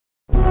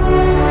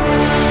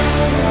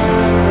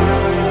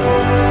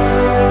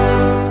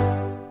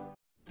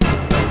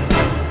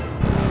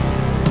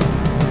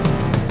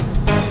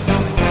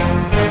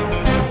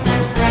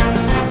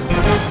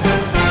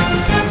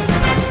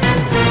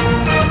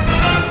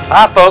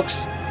Hi folks,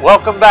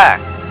 welcome back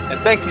and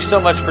thank you so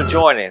much for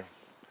joining.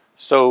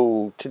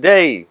 So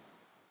today,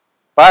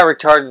 fire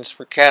retardants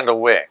for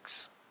candle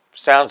wicks.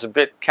 Sounds a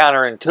bit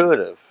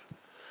counterintuitive,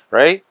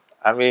 right?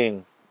 I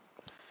mean,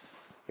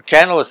 a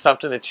candle is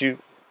something that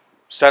you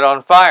set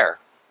on fire.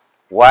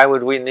 Why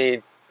would we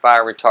need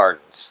fire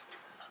retardants?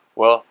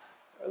 Well,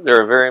 there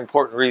are very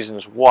important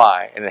reasons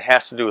why, and it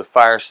has to do with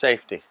fire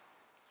safety.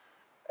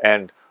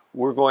 And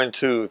we're going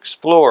to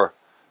explore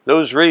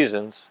those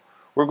reasons.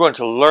 We're going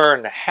to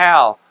learn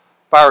how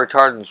fire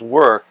retardants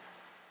work,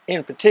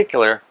 in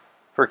particular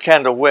for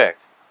candle wick.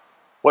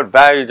 What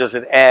value does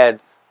it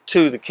add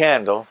to the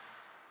candle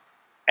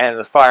and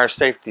the fire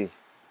safety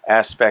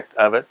aspect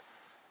of it.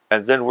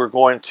 And then we're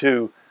going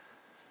to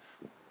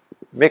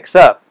mix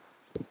up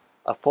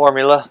a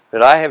formula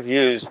that I have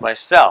used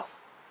myself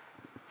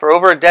for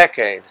over a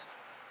decade,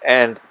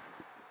 and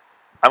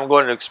I'm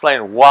going to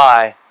explain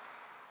why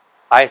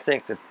I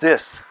think that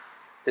this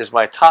is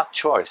my top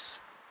choice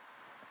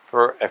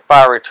for a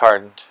fire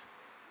retardant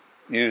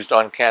used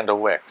on candle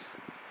wicks.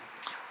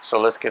 So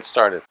let's get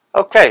started.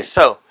 Okay,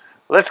 so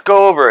let's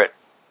go over it.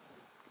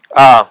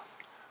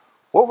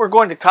 What we're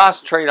going to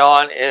concentrate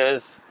on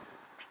is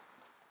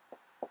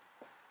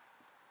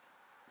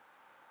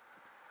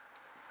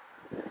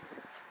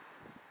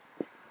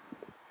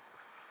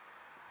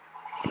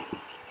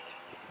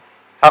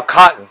how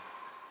cotton,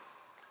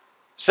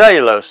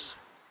 cellulose,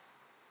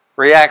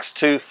 reacts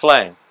to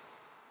flame.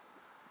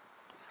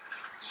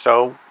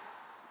 So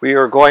we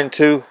are going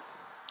to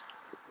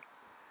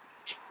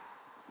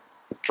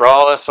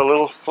draw us a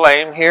little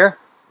flame here.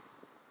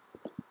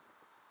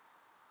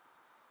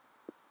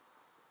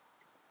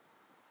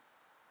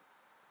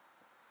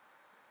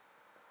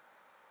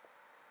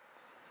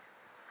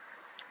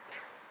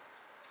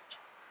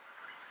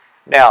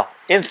 Now,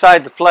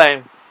 inside the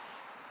flame,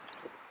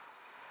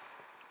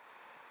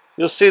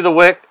 you'll see the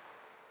wick.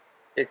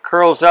 It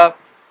curls up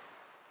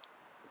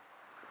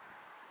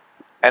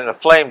and the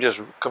flame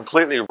just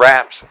completely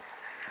wraps.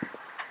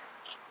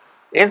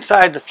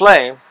 Inside the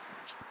flame,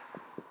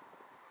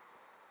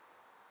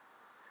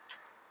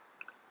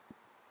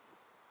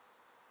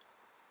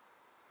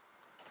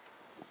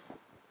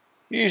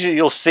 usually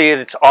you'll see it,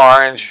 it's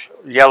orange,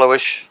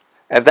 yellowish,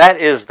 and that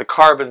is the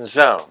carbon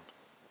zone.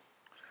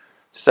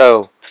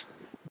 So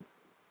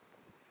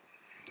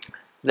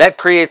that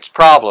creates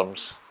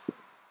problems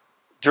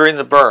during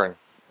the burn.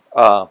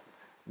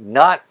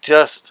 Not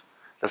just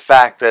the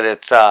fact that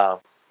it's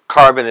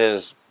carbon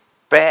is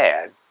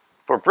bad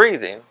for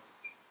breathing,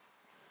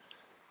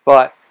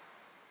 but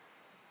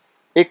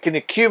it can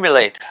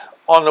accumulate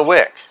on the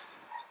wick,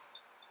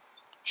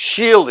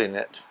 shielding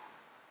it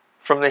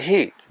from the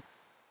heat.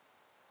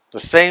 The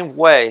same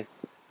way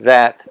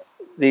that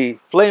the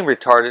flame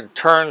retardant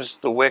turns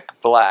the wick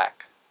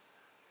black,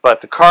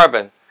 but the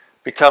carbon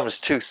becomes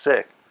too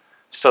thick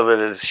so that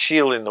it is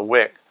shielding the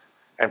wick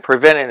and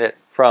preventing it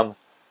from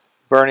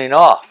burning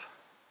off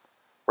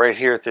right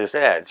here at this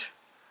edge.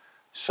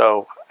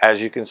 So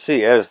as you can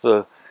see, as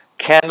the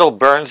candle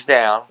burns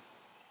down,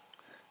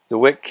 the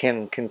wick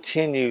can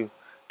continue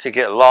to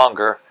get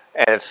longer,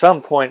 and at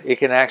some point it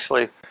can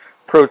actually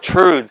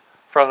protrude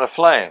from the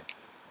flame.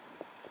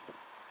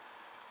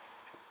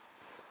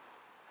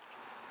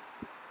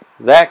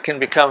 That can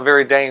become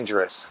very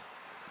dangerous.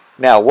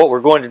 Now what we're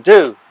going to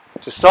do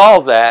to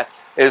solve that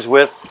is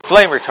with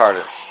flame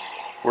retardant.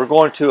 We're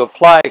going to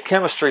apply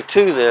chemistry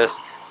to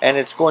this, and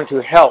it's going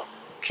to help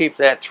keep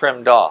that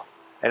trimmed off.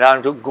 And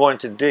I'm going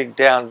to dig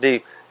down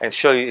deep and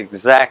show you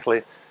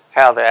exactly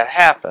how that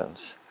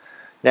happens.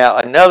 Now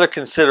another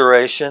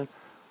consideration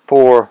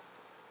for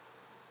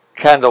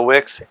candle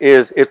wicks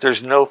is if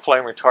there's no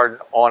flame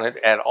retardant on it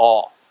at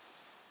all.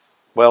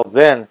 Well,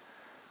 then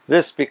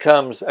this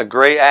becomes a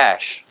gray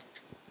ash.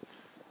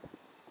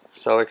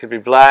 So it could be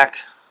black.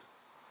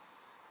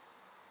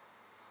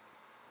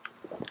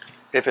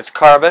 If it's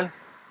carbon,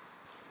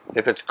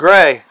 if it's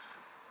gray,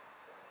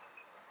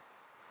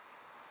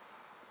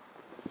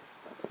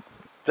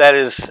 that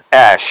is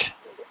ash.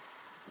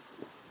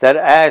 That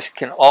ash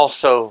can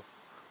also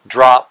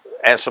drop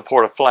and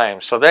support a flame,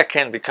 so that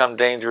can become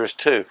dangerous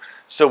too.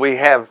 So we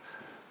have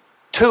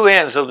two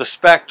ends of the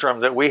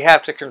spectrum that we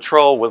have to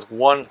control with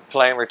one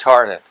flame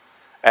retardant,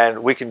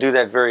 and we can do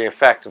that very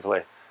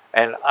effectively.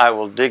 And I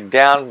will dig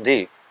down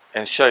deep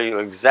and show you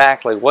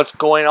exactly what's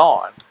going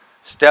on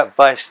step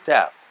by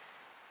step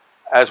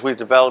as we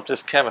develop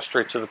this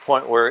chemistry to the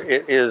point where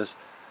it is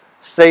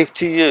safe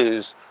to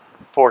use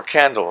for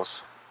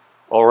candles.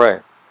 All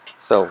right,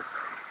 so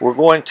we're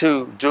going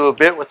to do a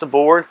bit with the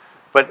board,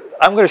 but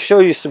I'm going to show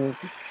you some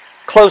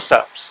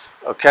close-ups,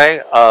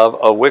 okay, of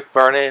a wick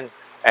burning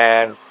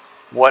and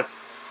what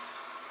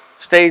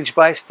stage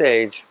by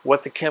stage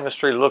what the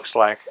chemistry looks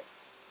like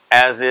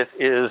as it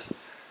is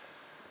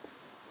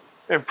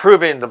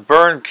improving the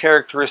burn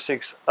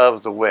characteristics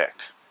of the wick.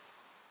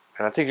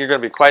 And I think you're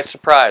going to be quite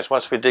surprised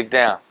once we dig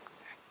down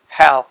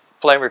how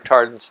flame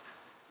retardants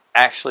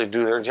actually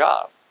do their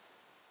job.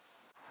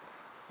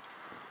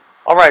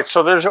 Alright,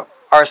 so there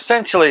are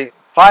essentially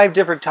 5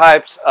 different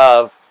types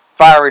of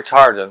fire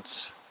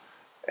retardants,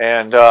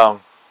 and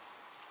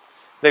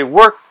they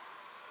work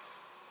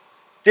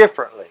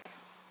differently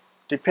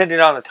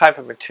depending on the type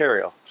of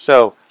material.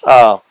 So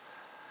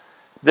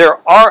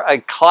there are a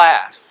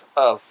class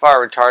of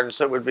fire retardants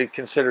that would be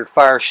considered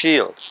fire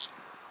shields.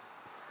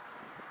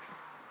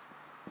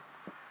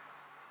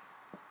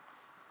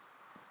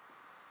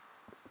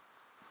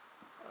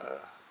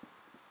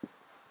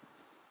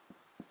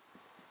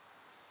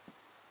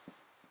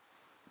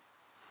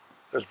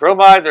 There's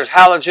bromide, there's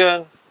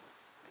halogen,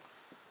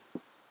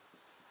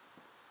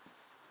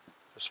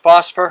 there's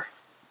phosphor.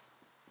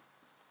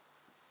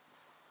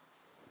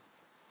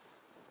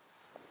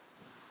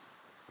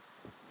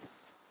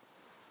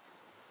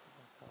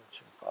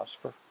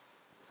 Phosphor.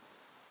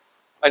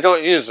 I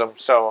don't use them,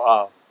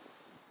 so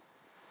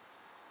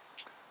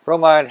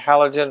bromide,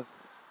 halogen,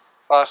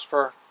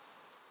 phosphor.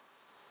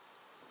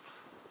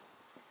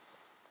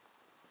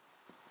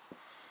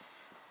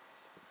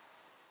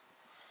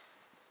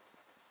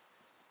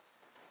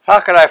 How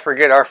could I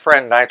forget our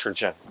friend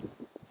nitrogen?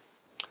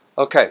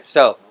 Okay,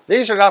 so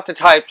these are not the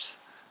types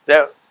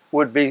that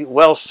would be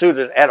well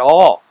suited at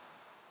all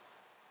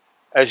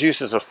as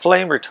used as a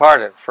flame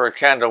retardant for a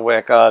candle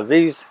wick. Some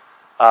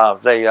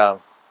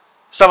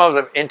of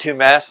them into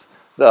mass.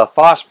 The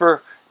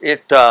phosphor,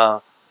 it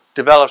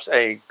develops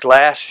a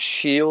glass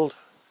shield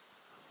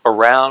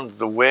around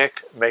the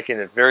wick, making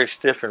it very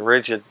stiff and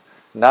rigid,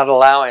 not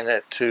allowing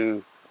it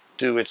to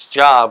do its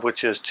job,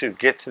 which is to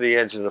get to the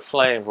edge of the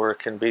flame where it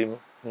can be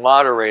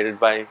moderated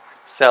by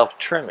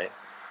self-trimming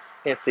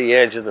at the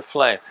edge of the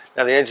flame.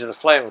 Now the edge of the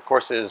flame, of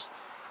course, is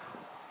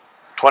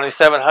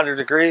 2700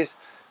 degrees,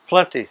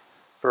 plenty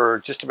for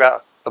just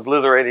about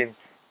obliterating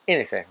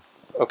anything.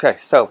 Okay,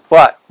 so,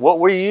 but what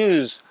we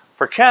use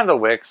for candle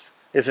wicks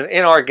is an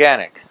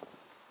inorganic.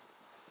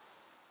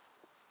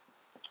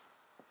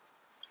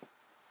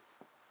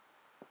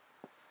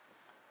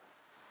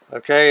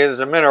 Okay, it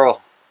is a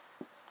mineral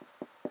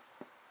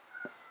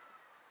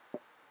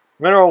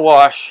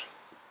wash.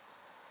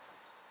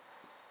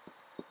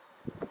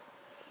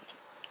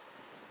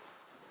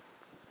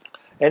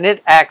 And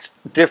it acts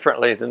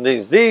differently than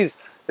these. These,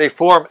 they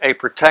form a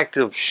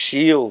protective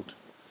shield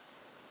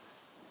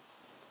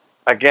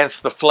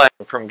against the flame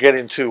from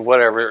getting to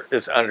whatever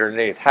is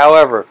underneath.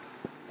 However,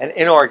 an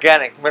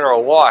inorganic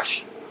mineral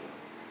wash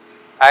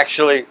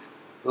actually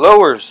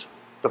lowers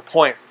the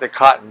point that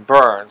cotton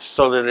burns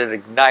so that it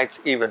ignites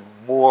even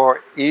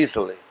more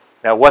easily.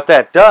 Now what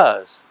that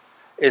does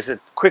is it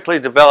quickly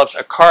develops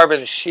a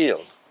carbon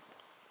shield.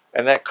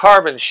 And that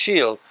carbon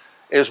shield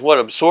is what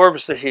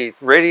absorbs the heat,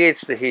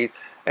 radiates the heat,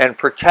 and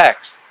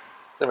protects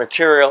the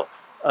material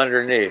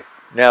underneath.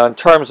 Now in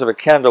terms of a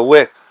candle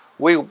wick,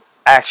 we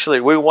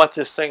want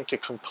this thing to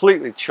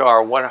completely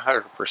char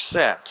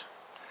 100%.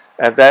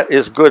 And that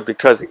is good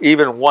because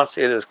even once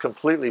it is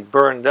completely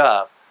burned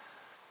up,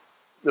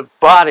 the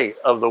body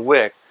of the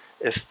wick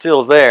is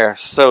still there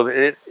so that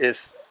it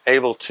is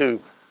able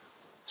to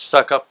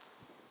suck up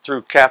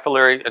through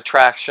capillary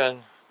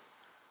attraction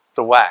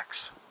the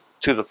wax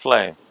to the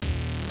flame.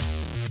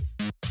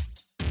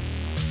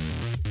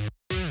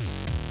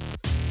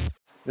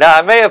 Now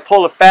I may have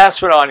pulled a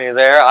fast one on you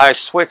there. I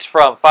switched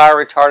from fire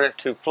retardant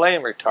to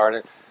flame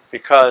retardant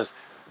because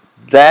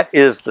that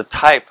is the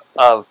type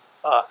of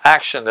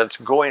action that's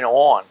going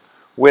on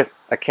with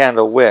a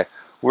candle wick.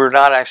 We're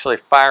not actually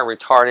fire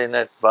retarding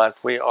it, but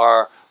we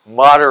are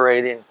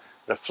moderating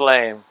the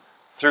flame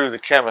through the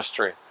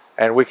chemistry.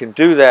 And we can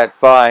do that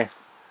by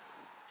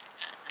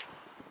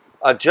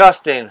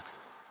adjusting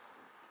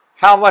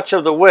how much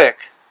of the wick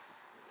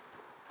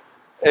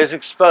is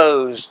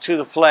exposed to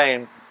the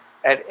flame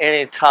at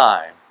any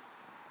time.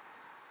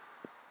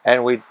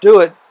 And we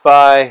do it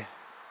by,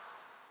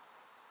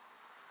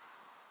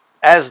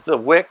 as the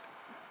wick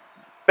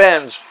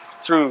bends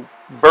through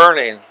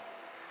burning,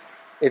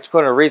 it's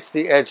going to reach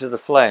the edge of the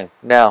flame.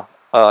 Now,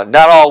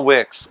 not all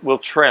wicks will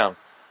trim.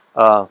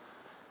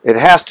 It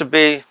has to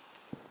be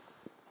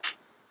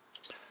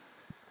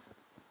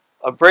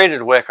a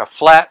braided wick, a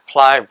flat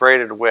ply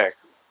braided wick.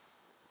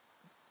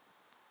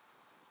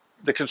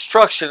 The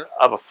construction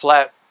of a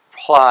flat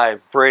ply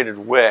braided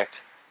wick,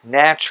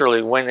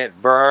 naturally when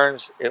it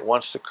burns, it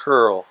wants to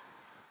curl.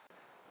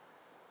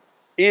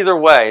 Either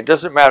way, it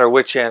doesn't matter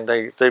which end,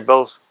 they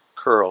both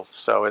curl.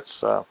 So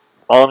it's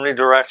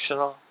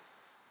omnidirectional.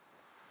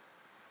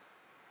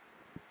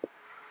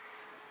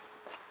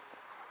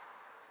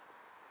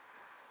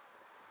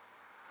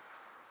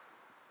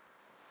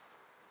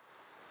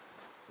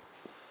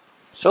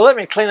 So let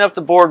me clean up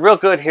the board real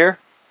good here,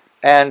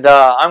 and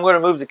I'm going to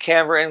move the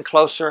camera in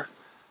closer,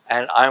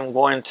 and I'm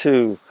going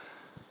to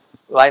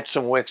light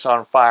some wicks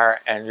on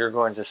fire, and you're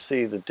going to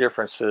see the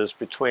differences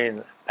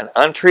between an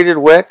untreated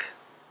wick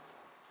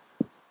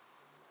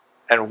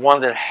and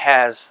one that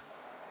has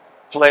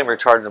flame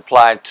retardant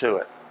applied to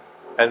it.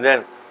 And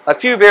then a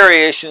few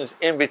variations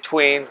in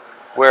between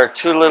where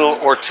too little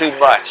or too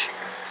much,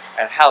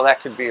 and how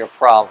that could be a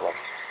problem.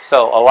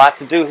 So a lot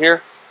to do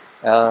here.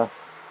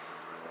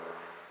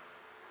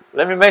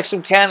 Let me make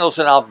some candles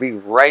and I'll be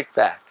right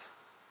back.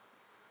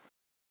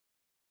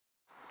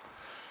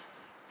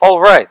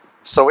 Alright,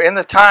 so in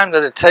the time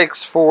that it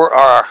takes for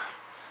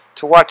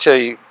to watch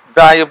a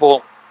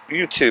valuable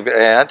YouTube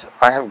ad,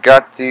 I have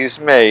got these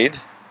made.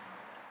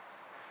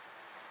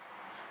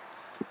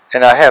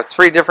 And I have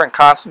 3 different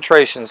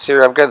concentrations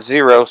here. I've got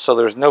 0, so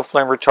there's no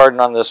flame retardant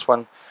on this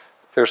one.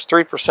 There's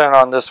 3%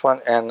 on this one,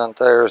 and then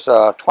there's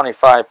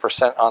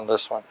 25% on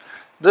this one.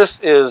 This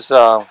is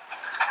going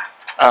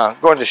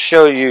to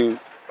show you,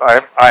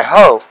 I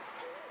hope,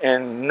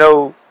 in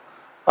no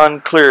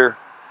unclear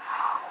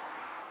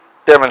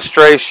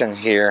demonstration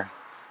here,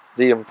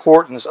 the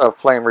importance of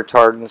flame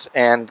retardants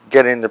and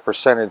getting the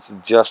percentage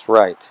just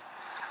right.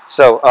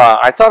 So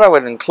I thought I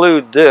would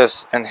include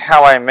this and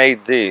how I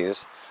made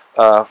these.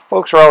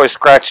 Folks are always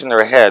scratching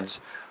their heads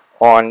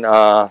on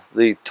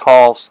the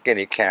tall,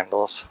 skinny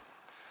candles.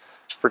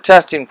 For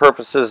testing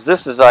purposes,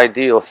 this is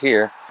ideal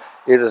here.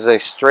 It is a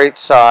straight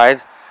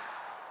side.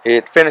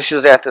 It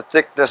finishes at the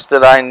thickness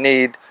that I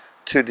need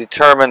to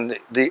determine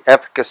the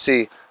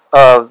efficacy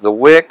of the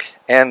wick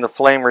and the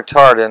flame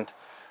retardant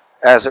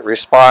as it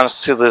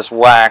responds to this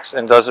wax,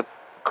 and does it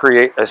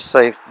create a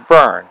safe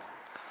burn.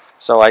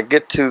 So I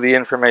get to the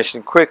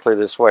information quickly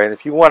this way. And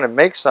if you want to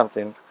make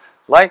something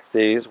like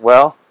these,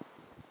 well,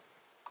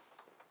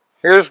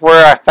 here's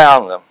where I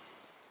found them.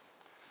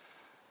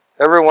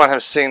 Everyone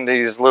has seen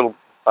these little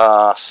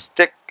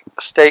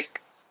stake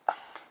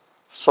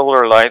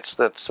solar lights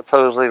that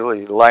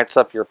supposedly lights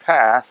up your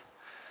path.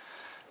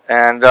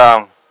 And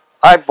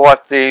I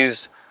bought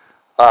these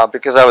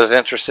because I was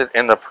interested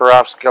in the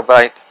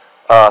perovskite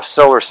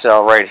solar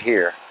cell right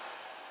here.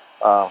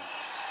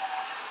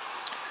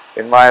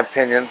 In my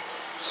opinion,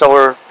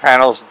 solar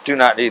panels do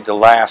not need to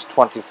last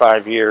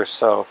 25 years,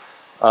 so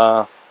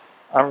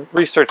I'm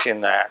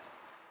researching that.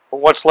 But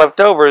what's left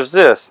over is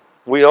this.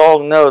 We all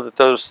know that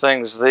those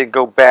things, they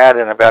go bad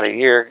in about a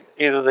year.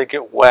 Either they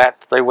get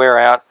wet, they wear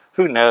out,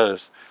 who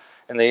knows,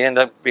 and they end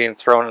up being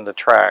thrown in the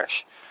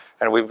trash.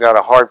 And we've got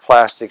a hard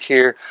plastic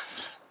here.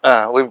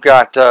 We've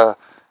got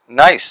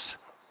nice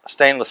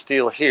stainless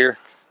steel here,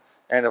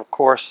 and of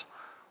course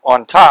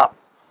on top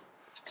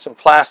some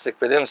plastic,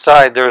 but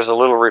inside there's a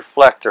little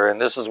reflector, and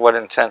this is what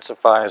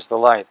intensifies the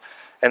light.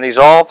 And these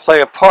all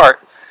play a part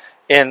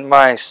in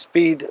my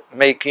speed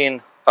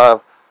making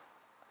of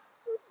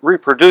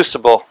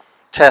reproducible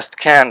test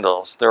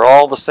candles. They're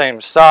all the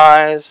same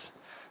size,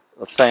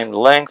 the same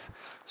length,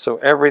 so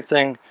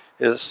everything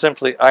is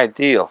simply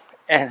ideal.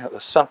 And it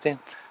was something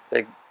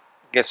that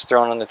gets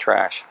thrown in the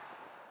trash.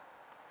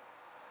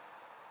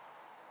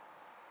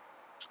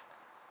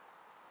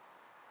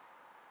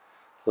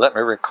 Let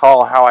me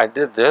recall how I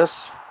did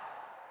this.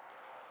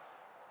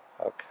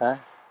 Okay.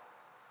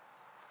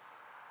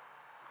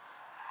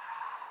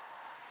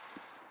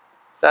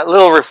 That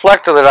little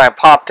reflector that I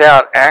popped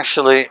out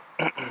actually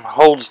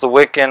holds the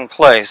wick in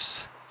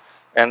place,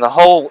 and the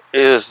hole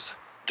is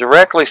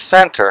directly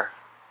center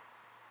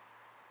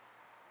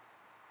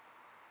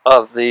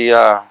of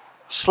the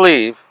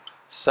sleeve,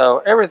 so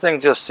everything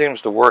just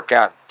seems to work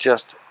out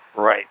just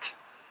right.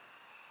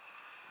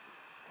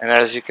 And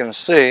as you can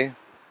see,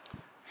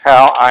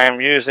 how I am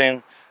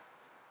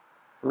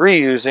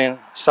reusing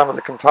some of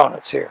the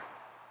components here.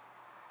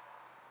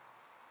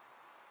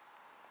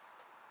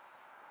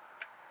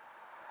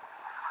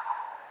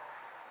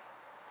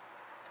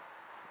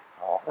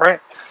 All right.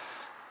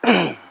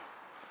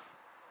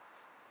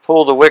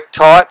 Pull the wick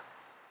taut.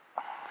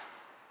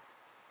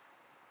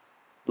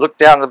 Look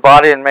down the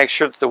body and make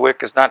sure that the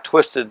wick is not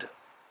twisted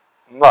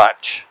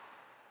much.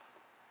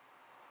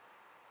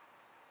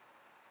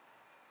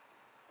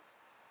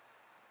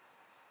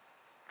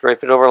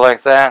 Drape it over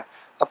like that.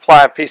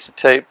 Apply a piece of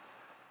tape.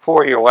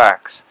 Pour your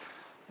wax.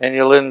 And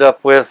you'll end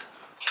up with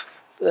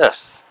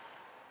this.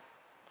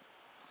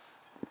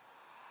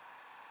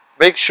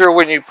 Make sure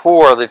when you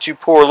pour that you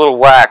pour a little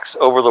wax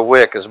over the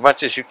wick as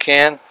much as you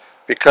can,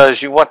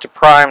 because you want to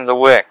prime the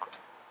wick.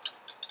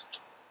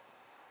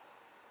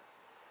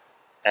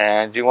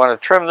 And you want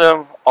to trim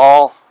them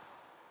all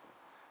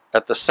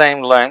at the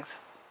same length.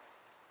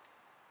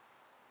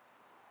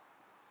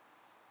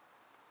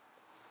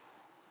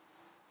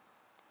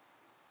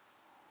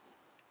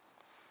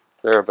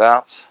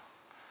 Thereabouts.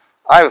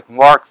 I've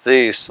marked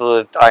these so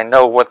that I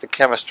know what the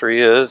chemistry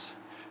is,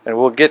 and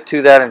we'll get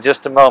to that in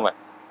just a moment.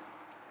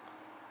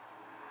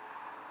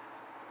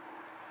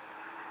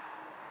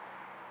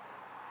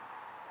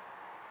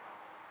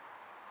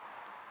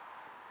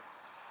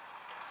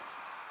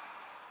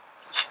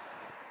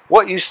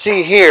 What you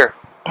see here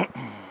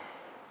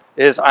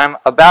is I'm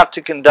about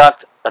to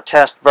conduct a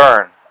test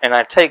burn, and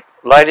I take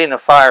lighting a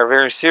fire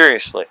very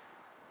seriously.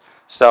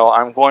 So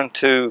I'm going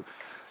to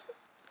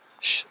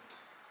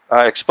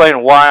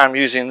explain why I'm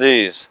using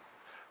these.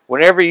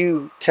 Whenever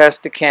you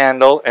test a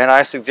candle, and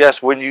I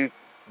suggest when you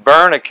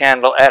burn a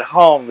candle at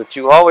home that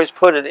you always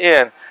put it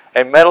in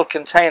a metal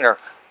container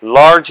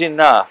large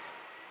enough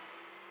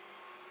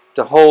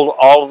to hold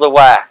all of the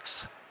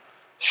wax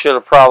should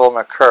a problem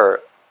occur.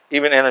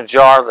 Even in a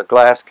jar, the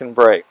glass can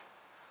break.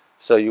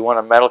 So you want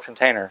a metal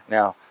container.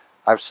 Now,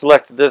 I've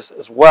selected this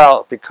as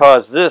well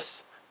because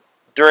this,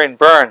 during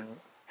burn,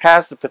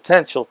 has the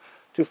potential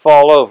to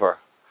fall over.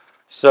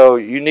 So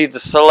you need to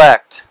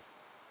select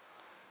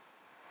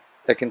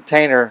a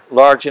container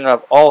large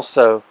enough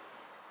also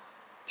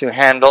to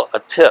handle a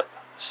tip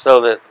so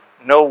that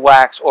no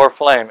wax or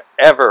flame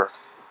ever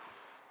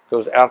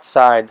goes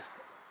outside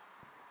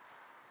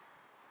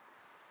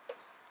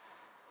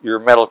your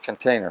metal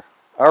container.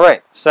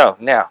 Alright, so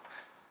now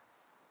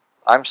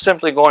I'm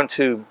simply going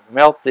to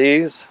melt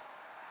these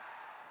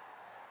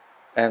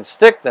and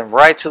stick them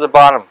right to the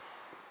bottom,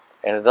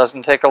 and it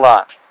doesn't take a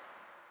lot.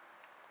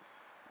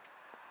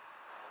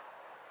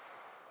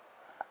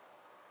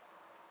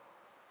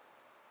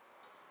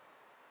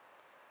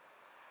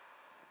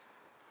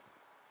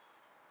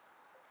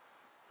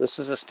 This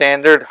is a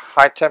standard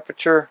high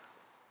temperature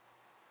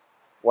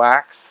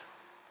wax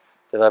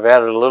that I've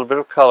added a little bit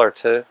of color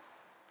to,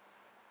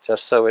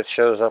 just so it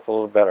shows up a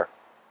little better.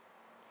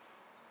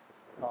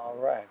 All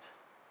right.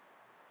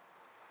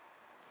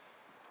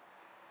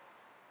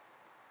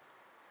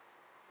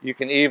 You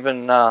can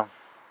even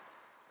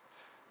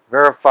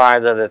verify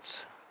that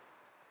it's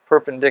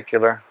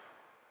perpendicular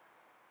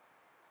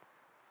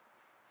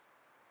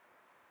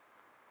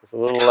with a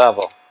little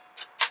level.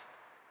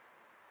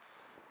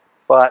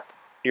 But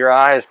your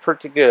eye is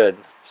pretty good,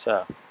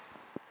 so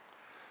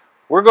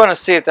we're going to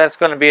see if that's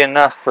going to be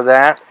enough for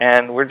that,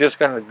 and we're just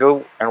going to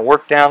go and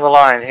work down the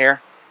line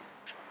here.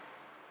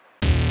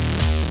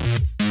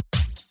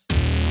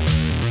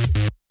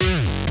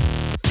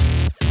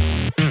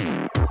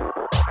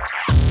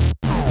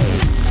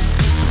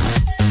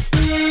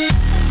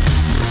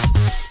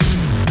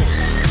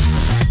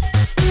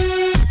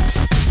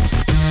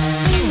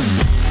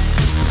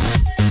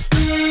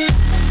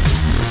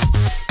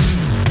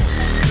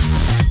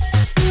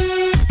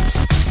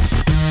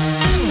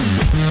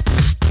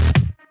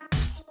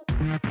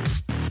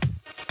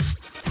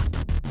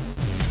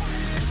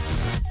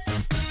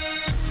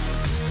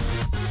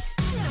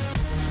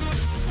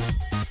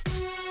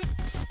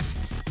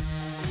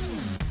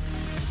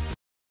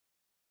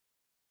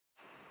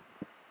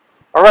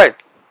 Alright,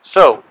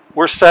 so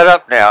we're set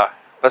up now.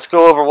 Let's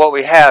go over what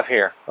we have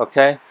here,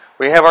 okay?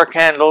 We have our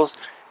candles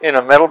in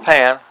a metal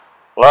pan,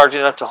 large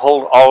enough to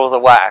hold all of the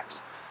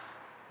wax,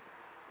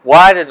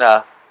 wide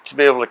enough to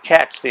be able to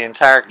catch the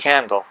entire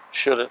candle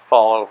should it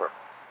fall over.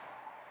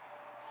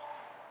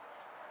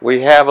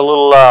 We have a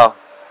little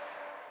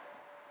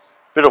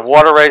bit of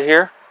water right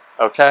here,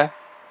 okay?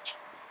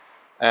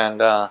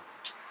 And I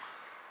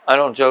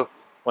don't joke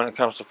when it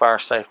comes to fire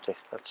safety.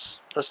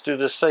 Let's do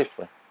this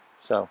safely.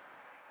 So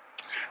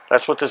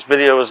that's what this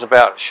video is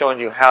about, showing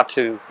you how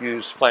to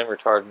use flame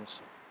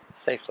retardants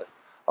safely.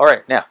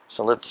 Alright, now,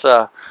 so let's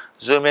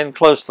zoom in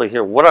closely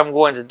here. What I'm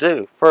going to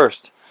do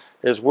first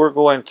is we're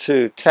going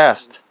to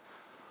test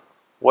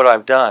what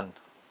I've done,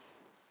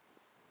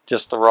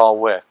 just the raw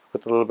wick,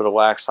 with a little bit of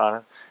wax on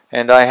it.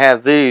 And I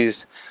have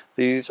these.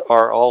 These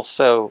are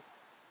also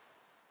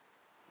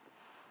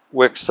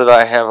wicks that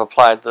I have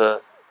applied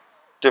the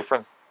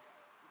different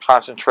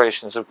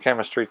concentrations of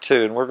chemistry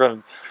to, and we're going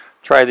to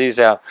try these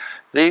out.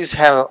 These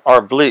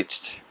are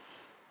bleached.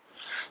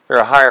 They're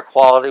a higher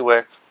quality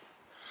wick,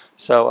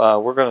 so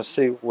we're going to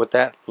see what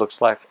that looks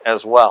like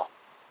as well.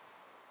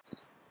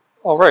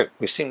 Alright,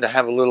 we seem to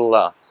have a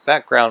little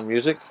background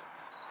music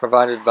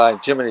provided by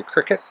Jiminy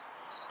Cricket.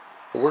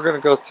 But we're going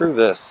to go through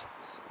this.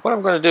 What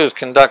I'm going to do is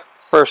conduct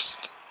first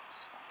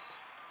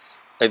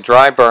a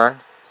dry burn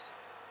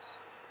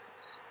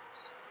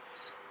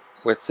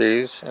with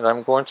these, and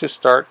I'm going to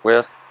start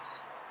with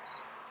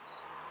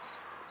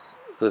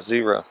the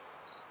 0.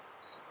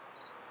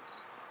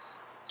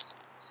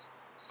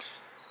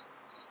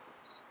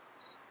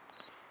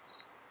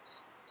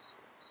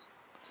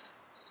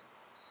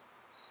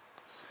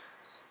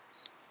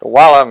 But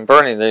while I'm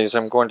burning these,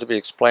 I'm going to be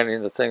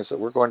explaining the things that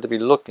we're going to be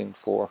looking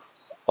for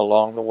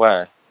along the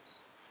way.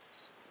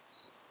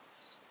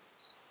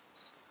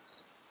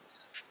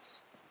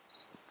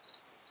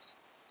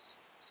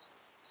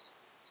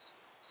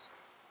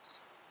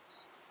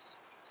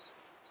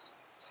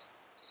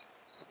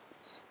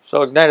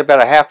 So ignite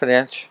about a ½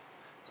 inch.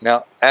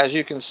 Now, as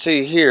you can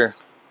see here,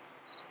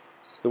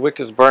 the wick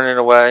is burning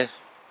away,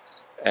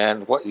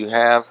 and what you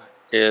have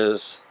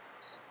is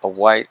a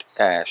white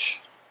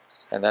ash.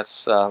 And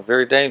that's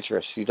very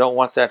dangerous. You don't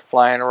want that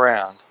flying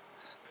around,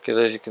 because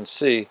as you can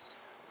see,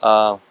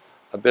 a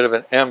bit of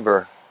an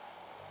ember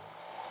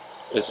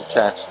is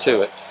attached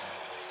to it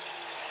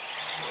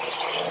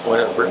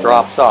when it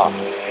drops off.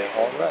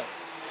 All right.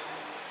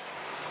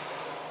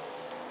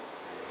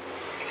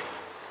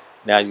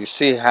 Now you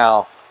see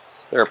how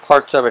there are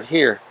parts of it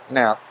here.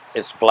 Now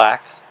it's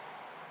black,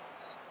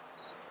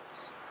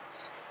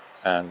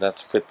 and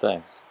that's a good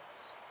thing.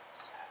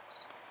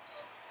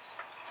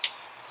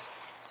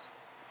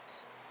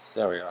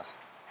 There we are.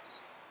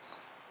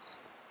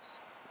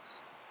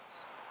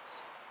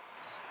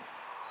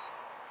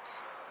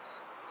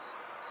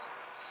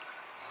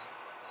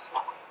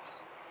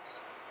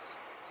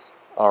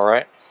 All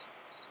right.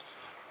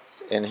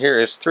 And here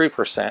is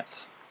 3%.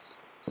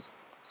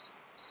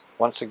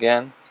 Once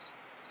again,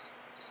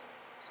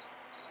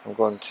 I'm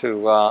going to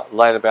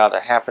light about a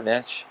 ½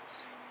 inch,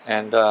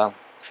 and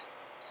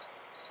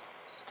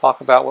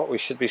talk about what we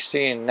should be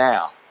seeing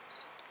now.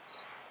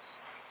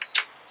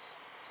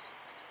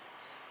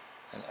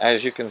 And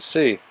as you can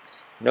see,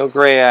 no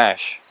gray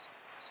ash.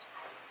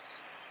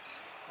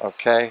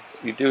 Okay,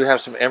 you do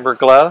have some ember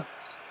glow,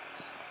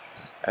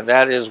 and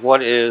that is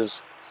what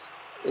is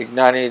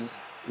igniting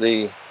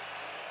the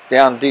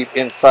down deep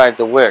inside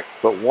the wick.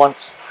 But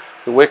once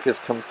the wick is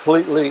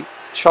completely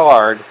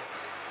charred,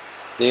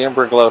 the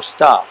ember glow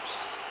stops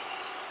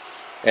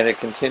and it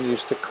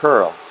continues to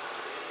curl.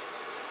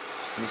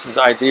 This is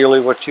ideally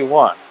what you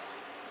want.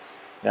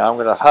 Now I'm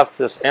going to huff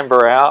this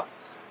ember out.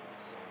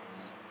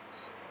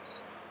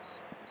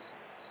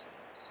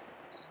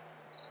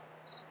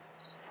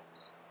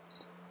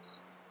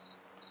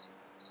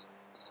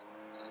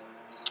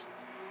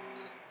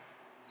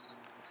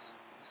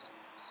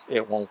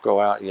 It won't go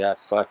out yet,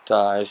 but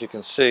as you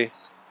can see,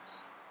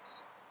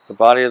 the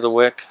body of the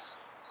wick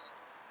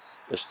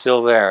is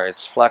still there.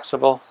 It's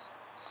flexible.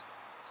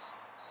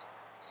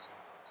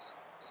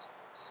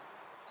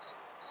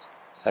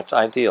 That's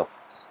ideal.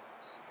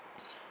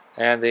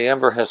 And the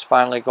ember has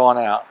finally gone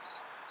out.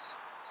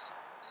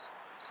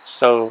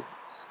 So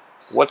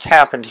what's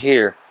happened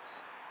here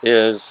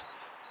is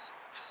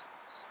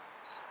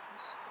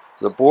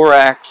the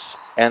borax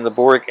and the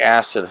boric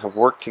acid have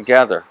worked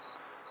together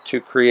to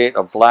create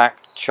a black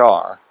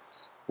char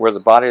where the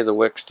body of the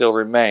wick still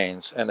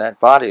remains, and that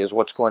body is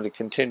what's going to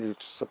continue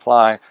to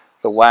supply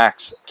the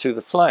wax to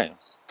the flame.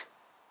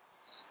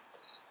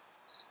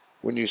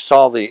 When you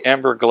saw the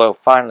ember glow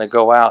finally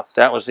go out,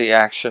 that was the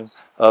action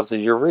of the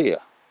urea,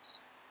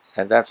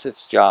 and that's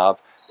its job,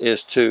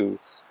 is to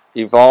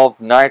evolve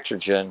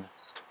nitrogen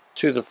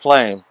to the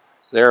flame,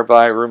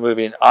 thereby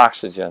removing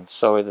oxygen.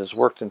 So it has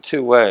worked in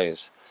two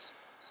ways.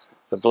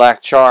 The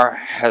black char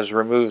has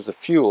removed the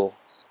fuel,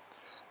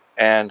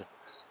 and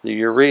the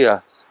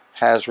urea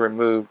has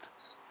removed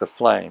the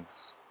flame.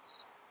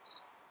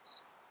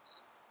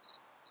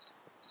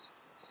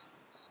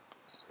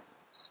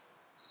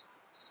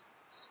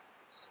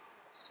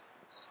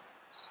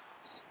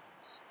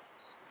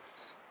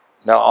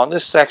 Now on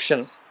this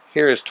section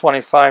here is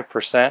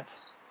 25%,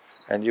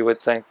 and you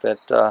would think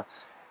that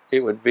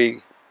it would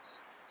be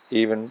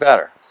even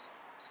better.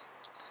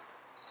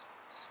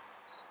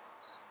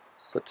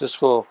 But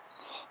this will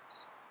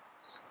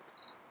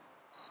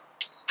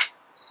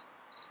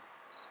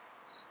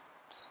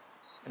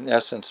in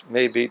essence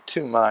may be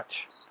too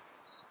much.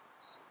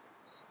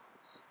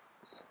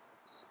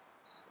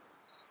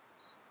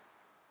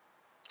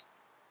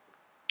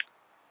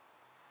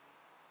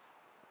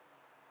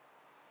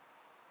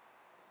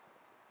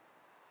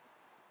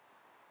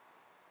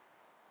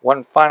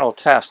 One final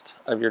test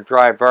of your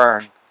dry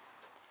burn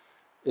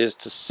is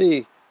to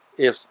see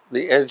if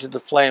the edge of the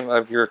flame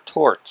of your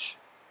torch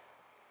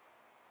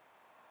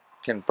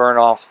can burn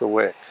off the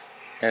wick.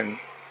 And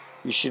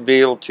you should be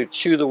able to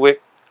chew the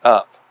wick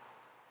up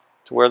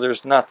to where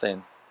there's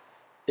nothing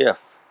if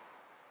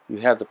you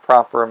have the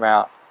proper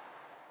amount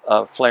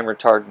of flame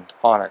retardant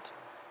on it.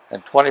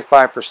 And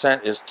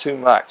 25% is too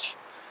much.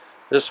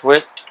 This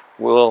wick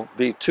will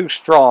be too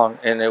strong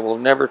and it will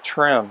never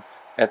trim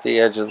at the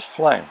edge of the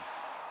flame.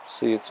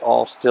 See, it's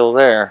all still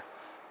there,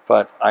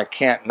 but I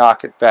can't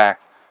knock it back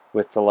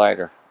with the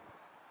lighter.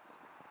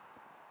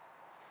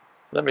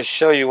 Let me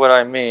show you what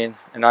I mean,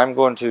 and I'm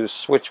going to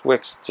switch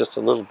wicks just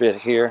a little bit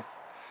here.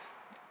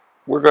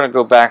 We're going to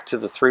go back to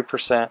the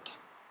 3%,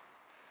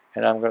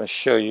 and I'm going to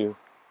show you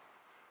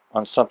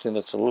on something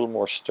that's a little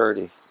more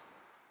sturdy.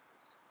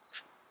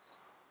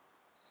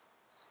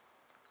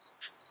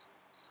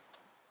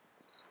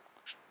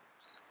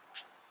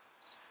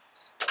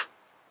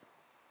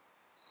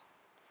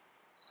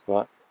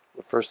 But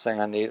the first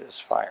thing I need is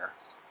fire.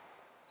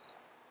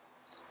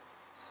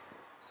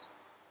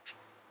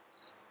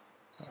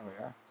 There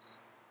we are.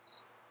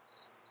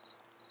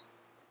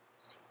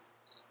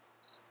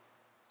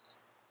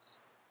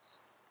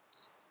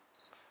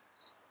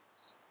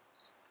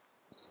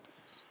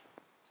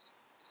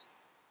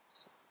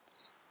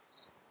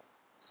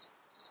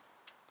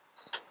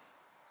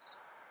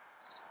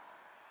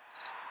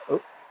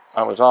 Oop,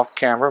 I was off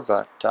camera,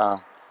 but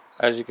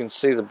as you can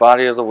see, the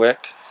body of the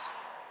wick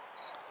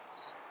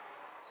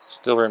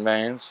still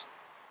remains.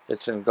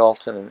 It's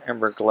engulfed in an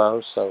ember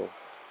glow, so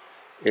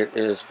it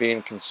is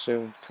being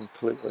consumed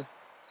completely.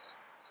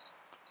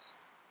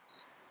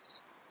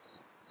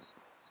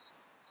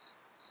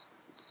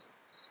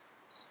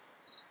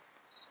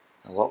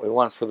 And what we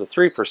want for the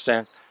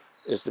 3%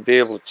 is to be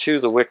able to chew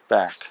the wick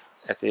back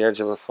at the edge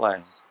of a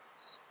flame.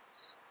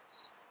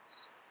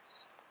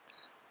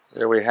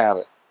 There we have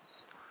it.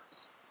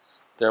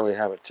 There we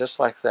have it, just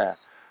like that.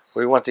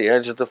 We want the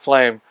edge of the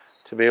flame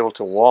to be able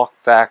to walk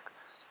back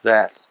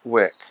that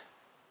wick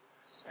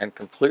and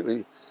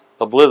completely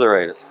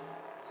obliterate it.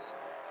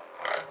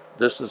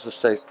 This is a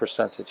safe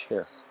percentage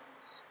here.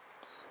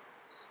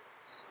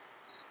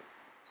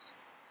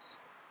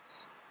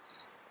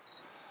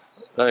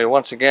 Let me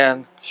once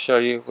again show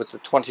you with the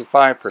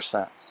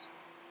 25%.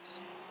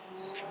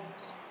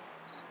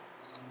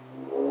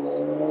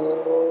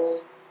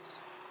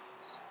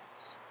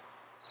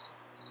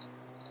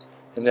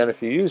 and that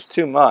if you use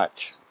too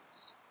much,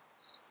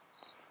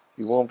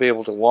 you won't be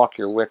able to walk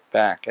your wick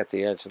back at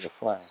the edge of the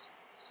flame.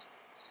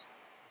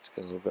 Let's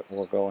get a little bit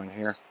more going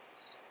here.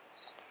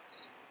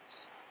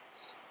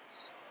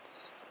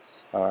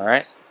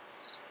 Alright,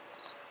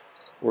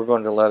 we're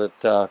going to let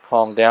it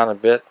calm down a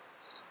bit,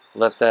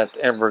 let that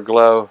ember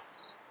glow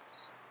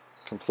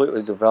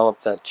completely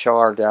develop that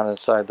char down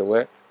inside the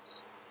wick.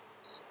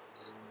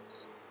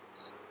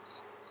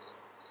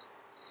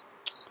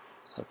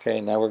 Okay,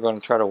 now we're going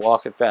to try to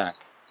walk it back.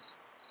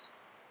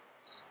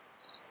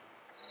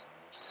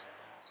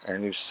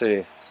 And you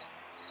see,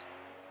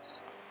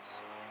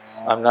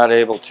 I'm not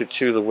able to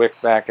chew the wick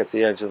back at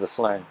the edge of the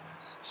flame.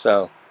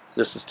 So,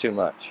 this is too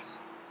much.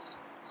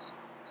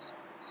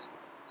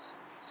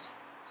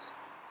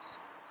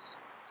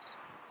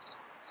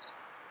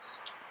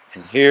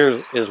 And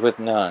here is with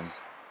none.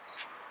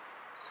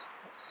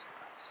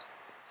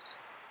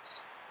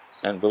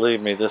 And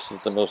believe me, this is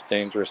the most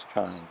dangerous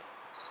kind.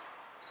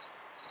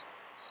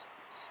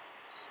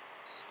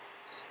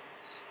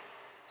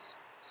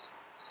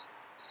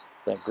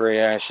 That gray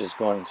ash is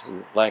going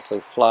to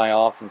likely fly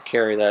off and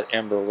carry that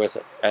ember with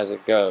it as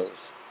it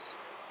goes.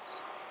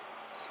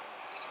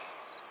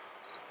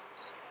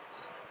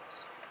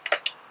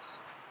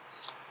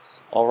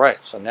 Alright,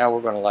 so now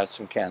we're going to light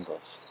some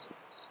candles.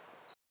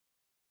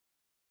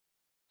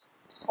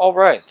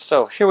 Alright,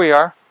 so here we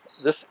are.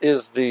 This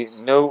is the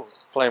no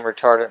flame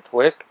retardant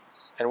wick,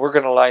 and we're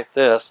going to light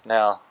this.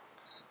 Now,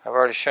 I've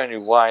already shown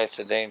you why it's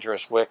a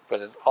dangerous wick,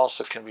 but it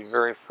also can be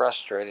very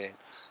frustrating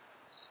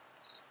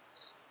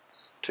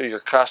to your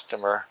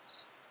customer.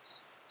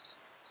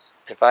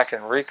 If I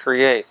can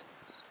recreate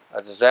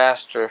a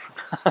disaster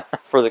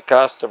for the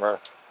customer,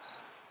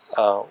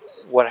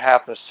 what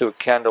happens to a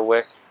candle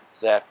wick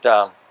that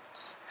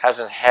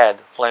hasn't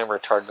had flame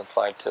retardant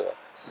applied to it.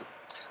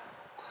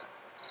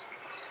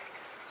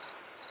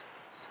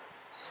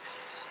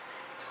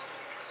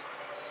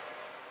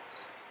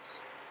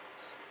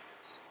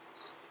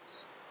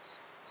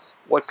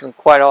 What can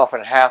quite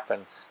often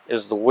happen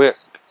is the wick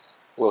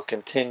will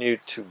continue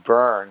to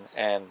burn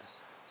and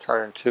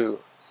turn into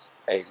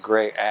a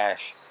gray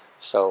ash.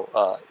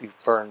 So you've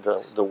burned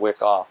the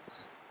wick off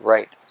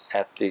right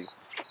at the,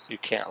 you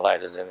can't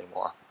light it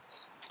anymore.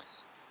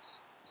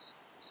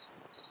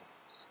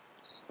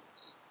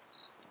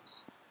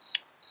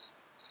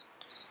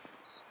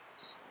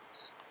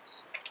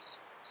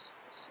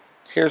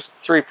 Here's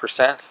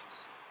 3%.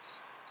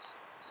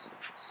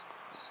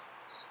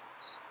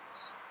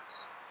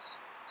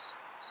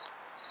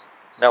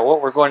 Now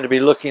what we're going to be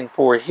looking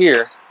for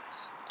here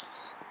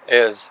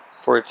is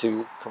for it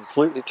to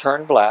completely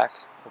turn black,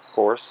 of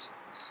course,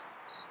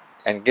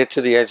 and get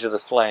to the edge of the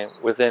flame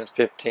within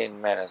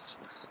 15 minutes.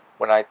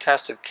 When I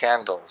tested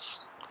candles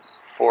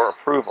for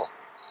approval,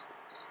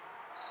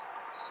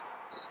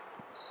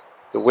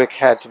 the wick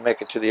had to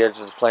make it to the edge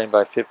of the flame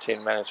by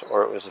 15 minutes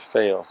or it was a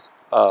fail,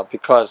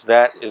 because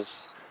that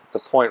is the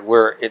point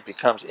where it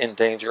becomes in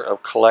danger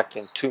of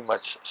collecting too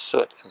much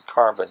soot and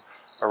carbon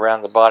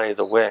around the body of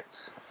the wick,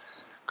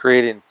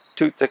 creating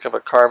too thick of a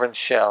carbon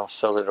shell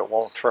so that it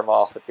won't trim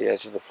off at the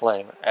edge of the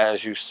flame,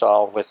 as you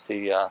saw with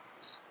the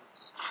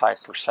high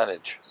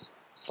percentage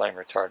flame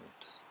retardant.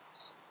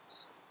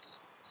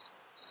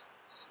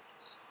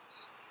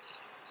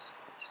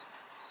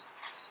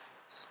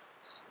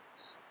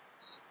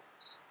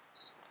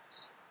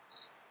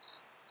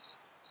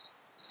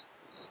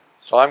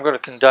 So I'm going to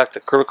conduct a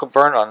critical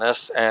burn on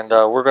this, and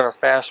we're going to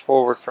fast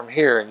forward from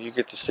here, and you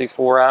get to see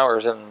 4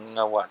 hours in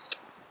what?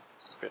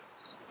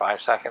 5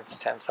 seconds,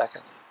 10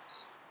 seconds.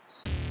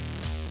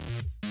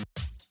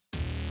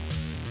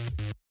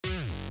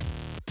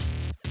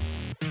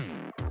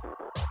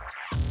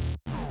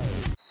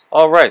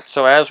 Alright,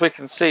 so as we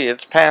can see,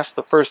 it's past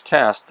the first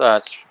test.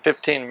 It's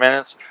 15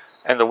 minutes,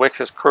 and the wick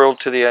has curled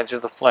to the edge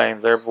of the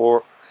flame.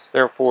 Therefore,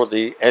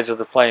 the edge of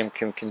the flame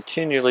can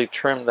continually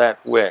trim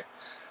that wick.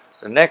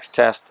 The next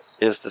test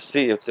is to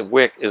see if the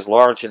wick is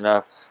large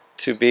enough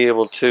to be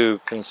able to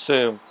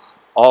consume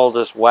all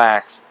this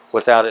wax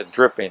without it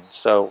dripping.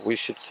 So we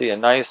should see a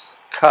nice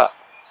cup,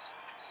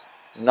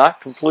 not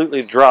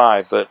completely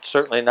dry, but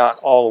certainly not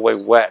all the way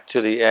wet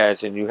to the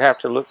edge, and you have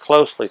to look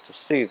closely to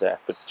see that,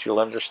 but you'll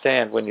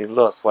understand when you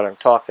look what I'm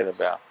talking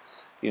about.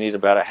 You need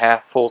about a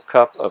half full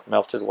cup of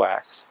melted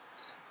wax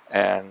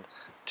and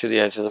to the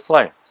edge of the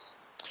flame.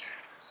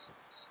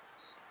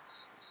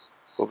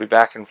 We'll be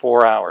back in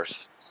 4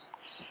 hours.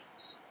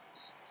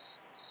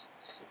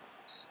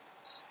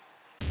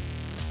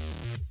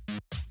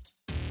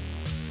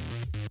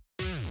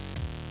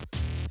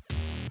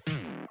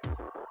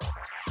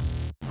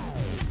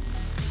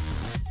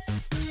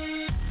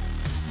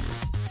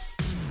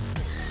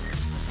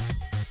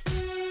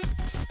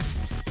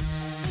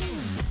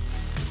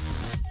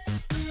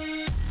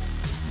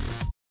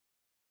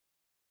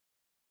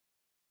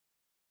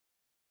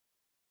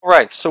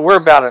 Right, so we're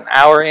about an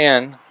hour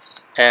in,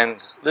 and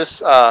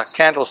this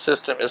candle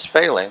system is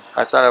failing.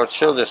 I thought I would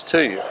show this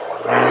to you.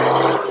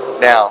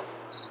 Now,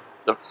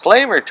 the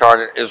flame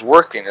retardant is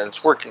working, and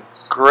it's working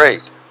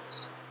great.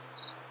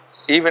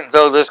 even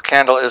though this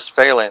candle is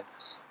failing,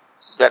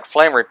 that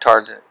flame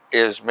retardant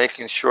is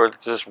making sure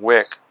that this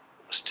wick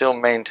still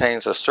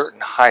maintains a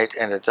certain height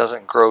and it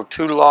doesn't grow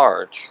too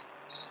large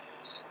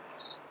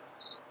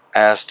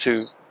as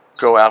to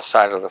go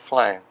outside of the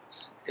flame.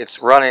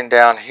 It's running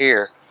down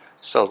here,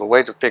 so the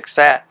way to fix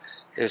that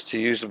is to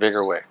use a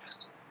bigger wick.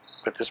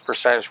 But this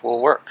percentage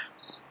will work.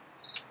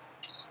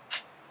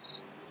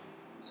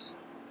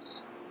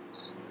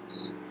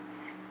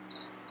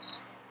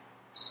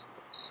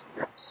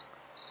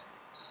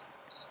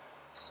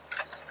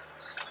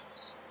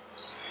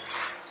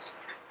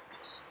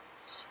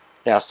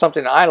 Now,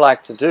 something I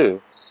like to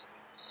do,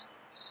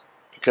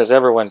 because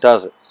everyone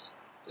does it,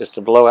 is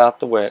to blow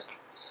out the wick,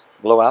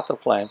 blow out the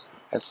flame,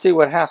 and see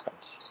what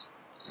happens.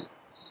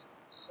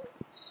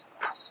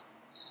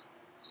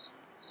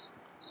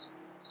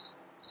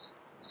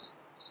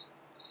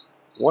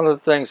 One of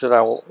the things that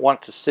I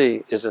want to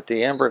see is that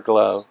the ember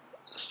glow,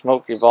 the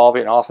smoke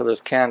evolving off of this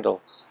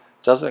candle,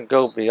 doesn't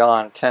go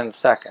beyond 10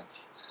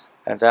 seconds.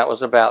 And that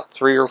was about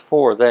 3 or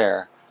 4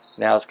 there.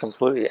 Now it's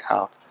completely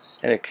out,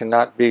 and it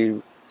cannot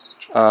be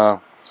a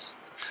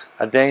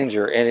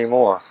danger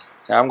anymore.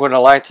 Now I'm going to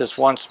light this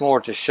once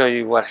more to show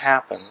you what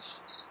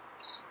happens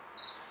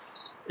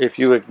if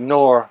you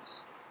ignore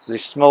the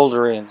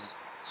smoldering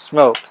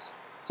smoke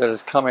that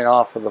is coming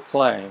off of the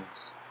flame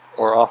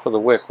or off of the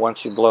wick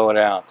once you blow it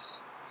out.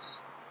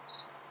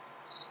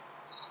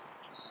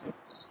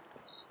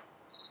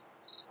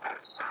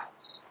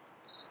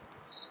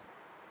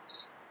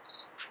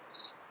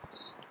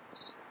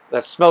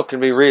 That smoke can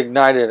be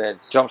reignited and it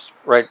jumps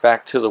right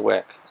back to the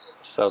wick.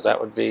 So that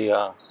would be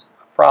a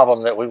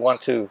problem that we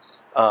want to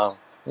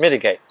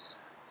mitigate.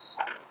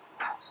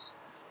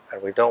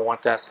 And we don't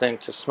want that thing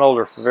to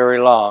smolder for very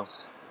long.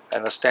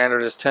 And the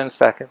standard is 10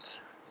 seconds.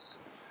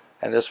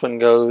 And this one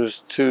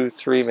goes 2,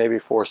 3, maybe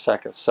 4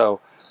 seconds. So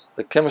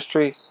the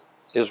chemistry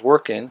is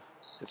working.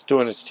 It's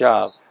doing its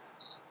job.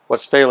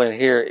 What's failing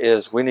here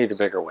is we need a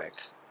bigger wick.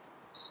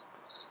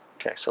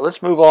 Okay, so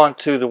let's move on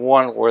to the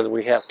one where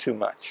we have too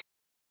much.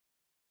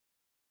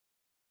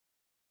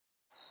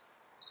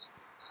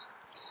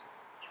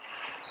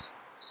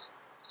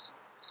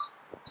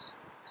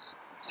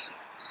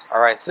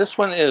 Alright, this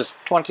one is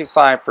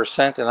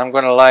 25% and I'm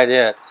going to light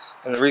it.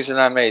 And the reason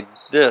I made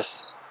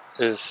this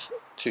is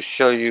to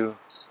show you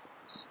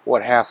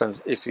what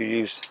happens if you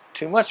use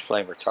too much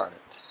flame retardant.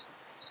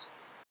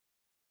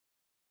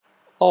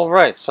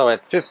 Alright, so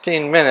at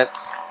 15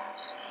 minutes,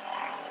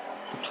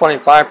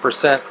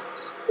 25%,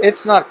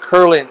 it's not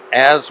curling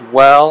as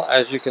well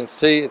as you can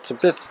see. It's a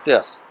bit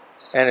stiff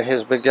and it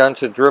has begun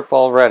to drip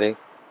already.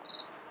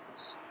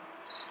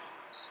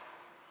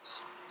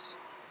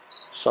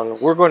 So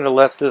we're going to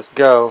let this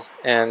go,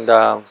 and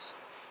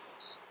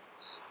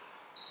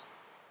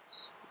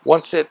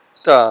once it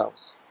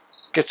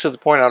gets to the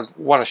point I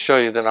want to show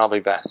you, then I'll be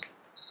back.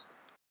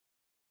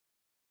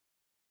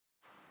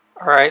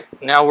 Alright,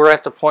 now we're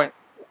at the point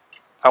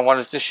I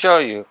wanted to show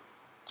you,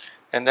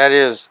 and that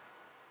is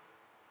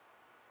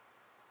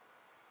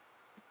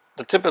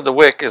the tip of the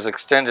wick is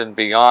extended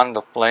beyond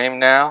the flame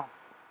now.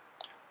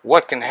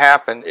 What can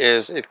happen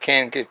is it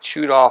can get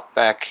chewed off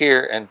back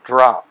here and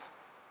drop.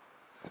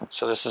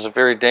 So this is a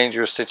very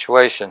dangerous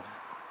situation.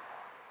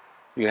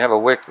 You have a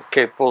wick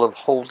capable of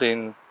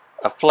holding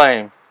a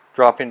flame,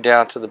 dropping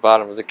down to the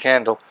bottom of the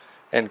candle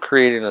and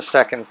creating a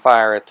second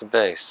fire at the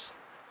base.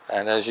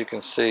 And as you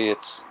can see,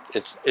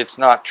 it's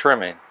not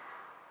trimming.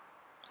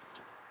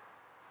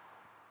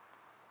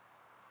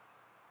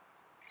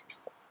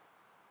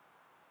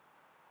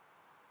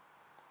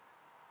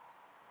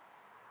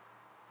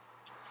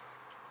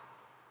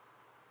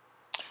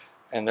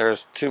 And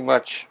there's too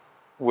much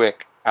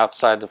wick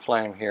outside the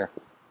flame here.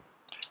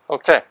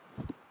 Okay,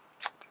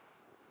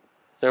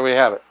 there we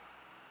have it.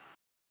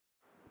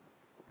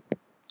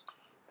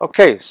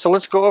 Okay, so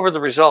let's go over the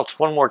results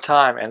one more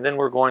time, and then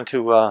we're going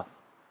to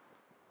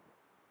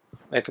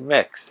make a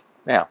mix.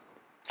 Now,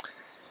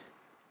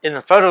 in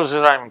the photos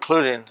that I'm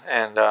including,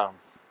 and I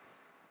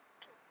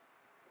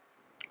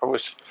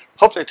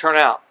hope they turn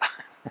out.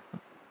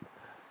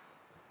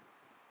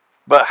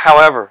 But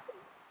however,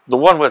 the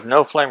one with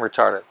no flame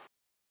retardant,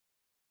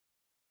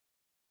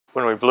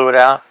 when we blew it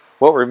out,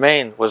 what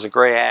remained was a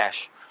gray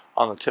ash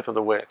on the tip of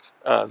the wick.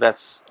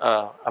 That's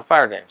a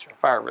fire danger, a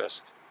fire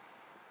risk.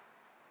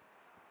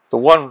 The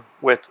one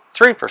with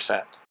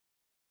 3%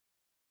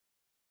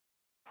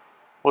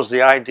 was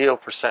the ideal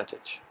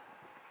percentage.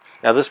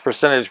 Now this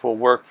percentage will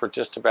work for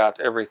just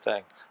about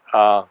everything.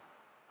 A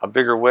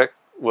bigger wick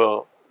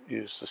will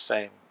use the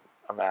same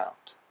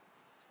amount.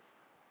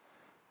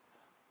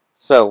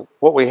 So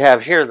what we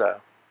have here though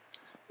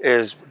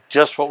is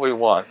just what we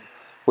want.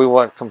 We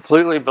want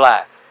completely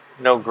black,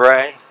 no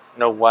gray,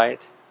 no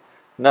white,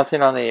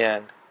 nothing on the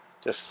end,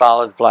 just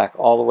solid black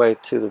all the way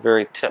to the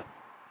very tip.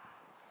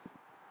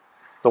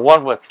 The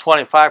one with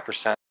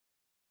 25%,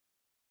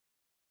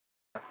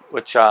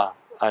 which I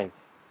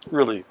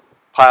really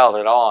piled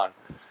it on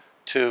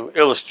to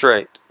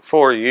illustrate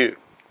for you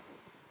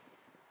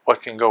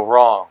what can go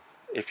wrong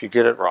if you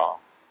get it wrong.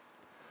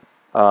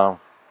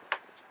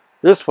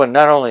 This one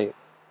not only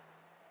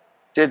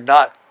did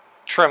not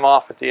trim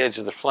off at the edge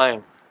of the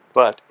flame,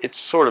 but it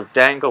sort of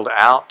dangled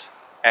out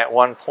at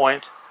one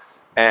point,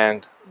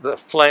 and the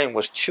flame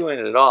was chewing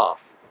it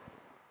off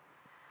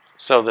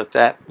so that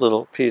that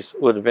little piece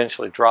would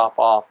eventually drop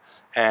off,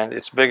 and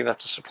it's big enough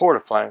to support a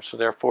flame, so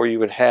therefore you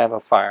would have a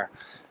fire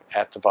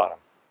at the bottom,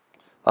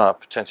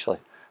 potentially.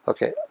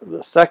 Okay,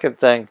 the second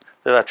thing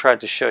that I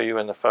tried to show you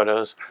in the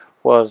photos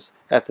was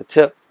at the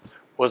tip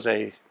was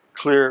a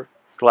clear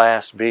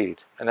glass bead,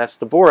 and that's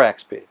the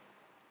borax bead,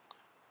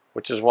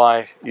 which is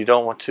why you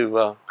don't want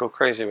to go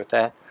crazy with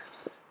that.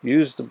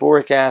 Use the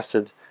boric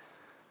acid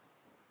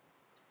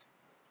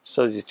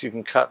so that you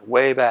can cut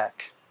way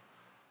back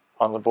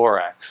on the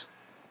borax.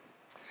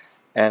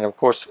 And of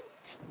course,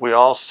 we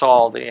all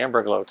saw the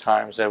amber glow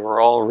times. They were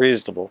all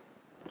reasonable,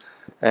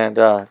 and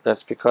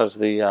that's because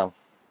the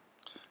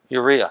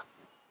urea,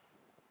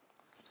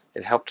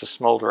 it helped to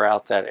smolder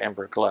out that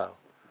amber glow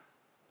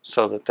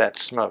so that that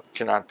smoke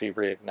cannot be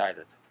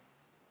reignited.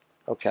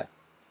 Okay.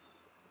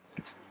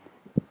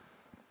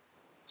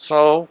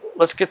 So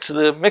let's get to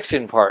the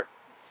mixing part.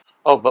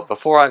 Oh, but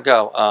before I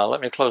go,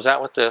 let me close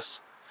out with this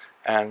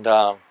and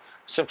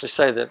simply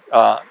say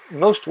that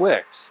most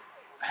wicks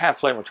have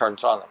flame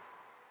retardants on them.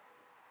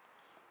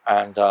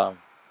 And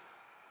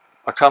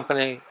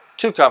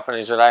two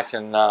companies that I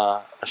can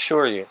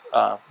assure you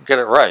get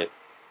it right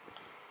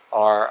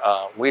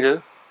are We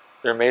Do,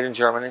 they're made in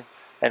Germany,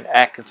 and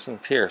Atkinson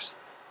Pierce,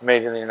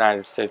 made in the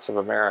United States of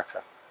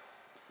America.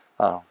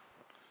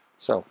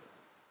 So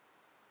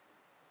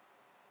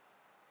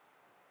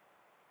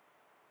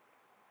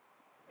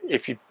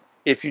if you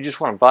just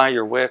want to buy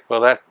your wick,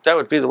 well, that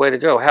would be the way to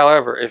go.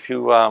 However, if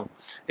you want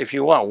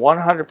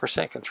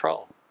 100%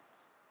 control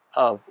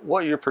of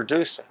what you're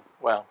producing,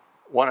 well,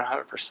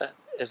 100%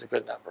 is a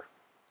good number.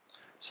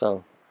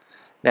 So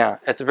now,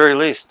 at the very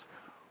least,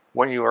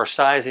 when you are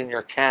sizing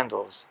your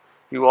candles,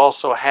 you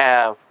also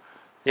have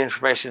the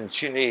information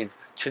that you need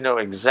to know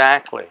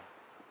exactly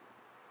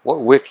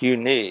what wick you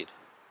need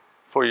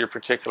for your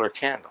particular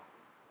candle.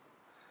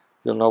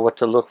 You'll know what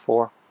to look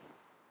for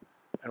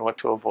and what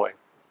to avoid.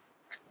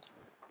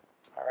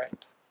 All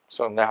right.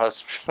 So now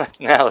let's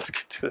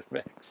get to the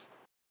mix.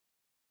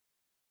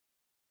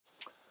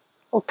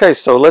 Okay,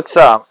 so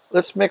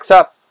let's mix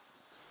up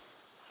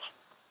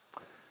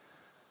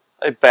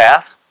a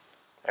bath,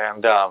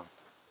 and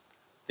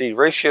the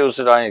ratios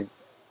that I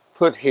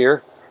put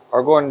here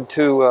are going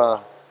to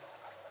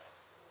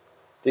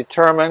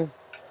determine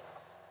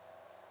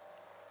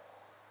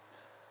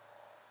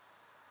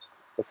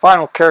the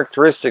final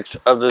characteristics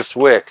of this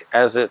wick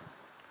as it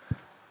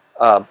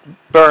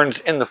burns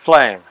in the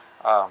flame.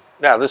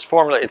 Now, this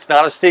formula, it's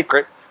not a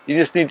secret. You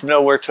just need to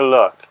know where to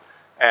look.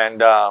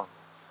 And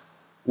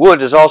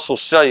wood is also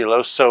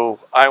cellulose, so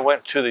I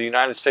went to the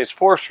United States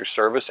Forestry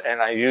Service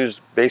and I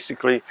used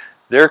basically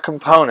their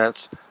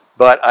components,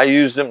 but I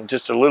used them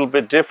just a little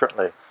bit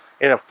differently.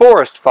 In a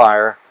forest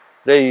fire,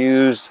 they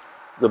use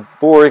the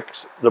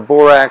borax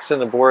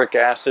and the boric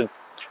acid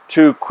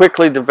to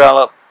quickly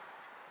develop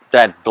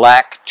that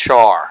black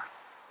char.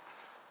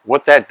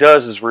 What that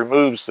does is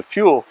removes the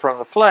fuel from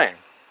the flame.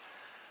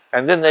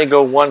 And then they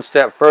go one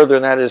step further,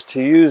 and that is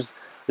to use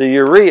the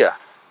urea.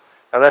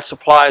 Now that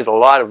supplies a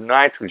lot of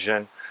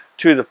nitrogen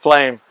to the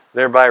flame,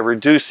 thereby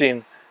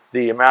reducing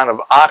the amount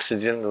of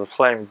oxygen the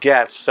flame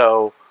gets.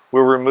 So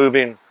we're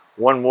removing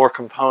one more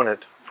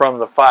component from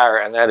the fire,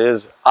 and that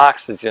is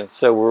oxygen.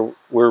 So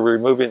we're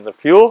removing the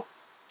fuel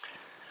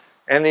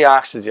and the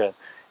oxygen.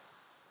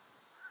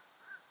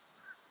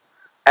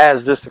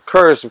 As this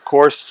occurs, of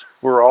course,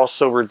 we're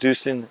also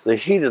reducing the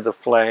heat of the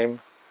flame,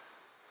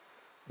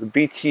 the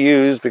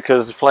BTUs,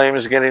 because the flame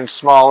is getting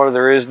smaller.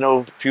 There is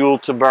no fuel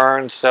to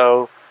burn,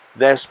 so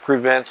this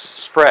prevents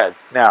spread.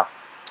 Now,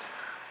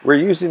 we're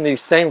using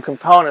these same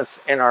components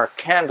in our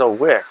candle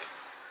wick,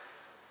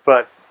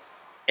 but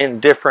in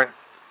different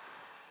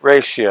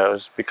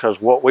ratios, because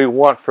what we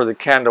want for the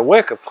candle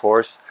wick, of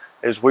course,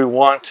 is we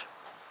want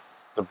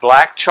the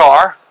black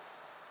char,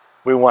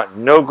 we want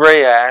no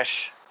gray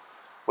ash,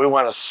 we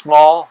want a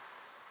small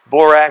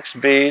borax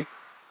bead,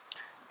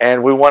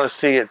 and we want to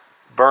see it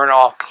burn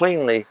off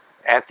cleanly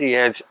at the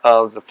edge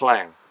of the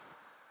flame.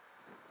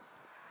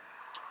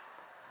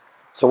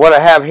 So what I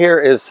have here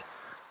is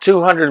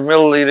 200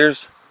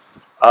 milliliters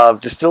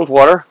of distilled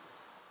water,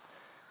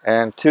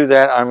 and to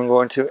that I'm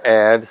going to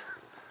add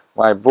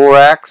my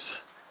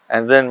borax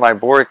and then my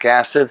boric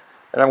acid,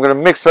 and I'm going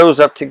to mix those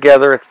up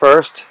together at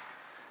first,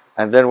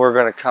 and then we're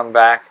going to come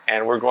back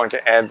and we're going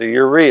to add the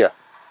urea.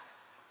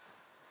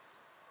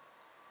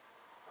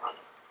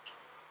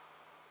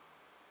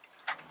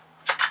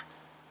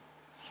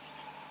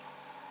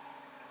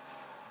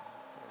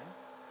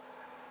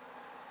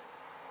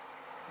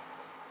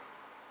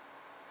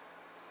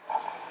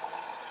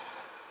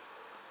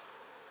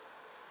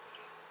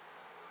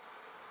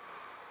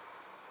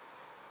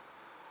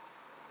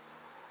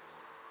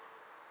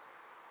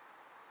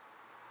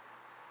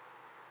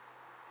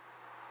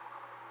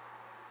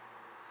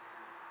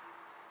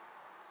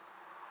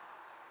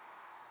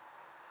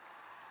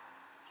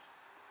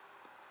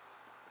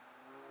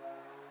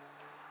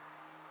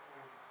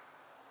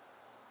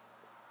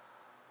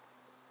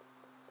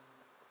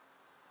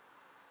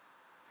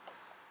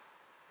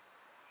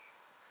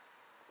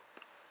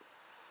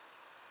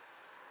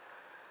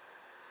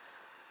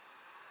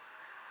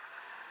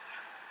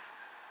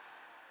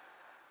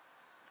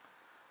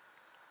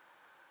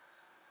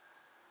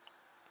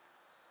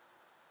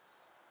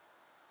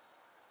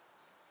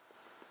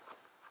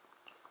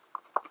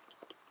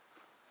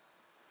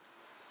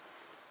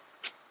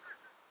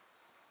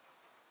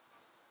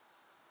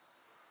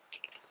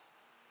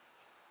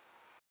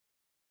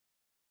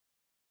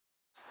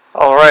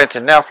 Alright,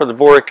 and now for the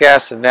boric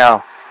acid.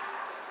 Now,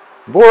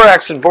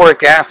 borax and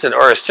boric acid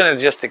are a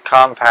synergistic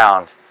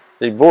compound.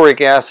 The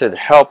boric acid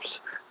helps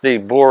the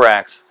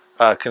borax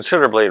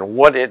considerably, and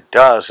what it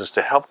does is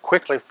to help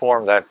quickly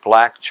form that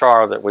black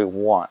char that we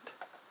want.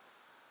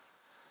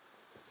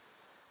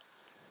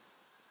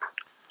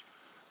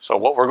 So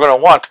what we're going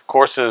to want, of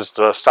course, is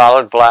the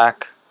solid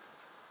black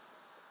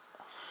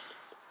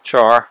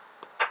char.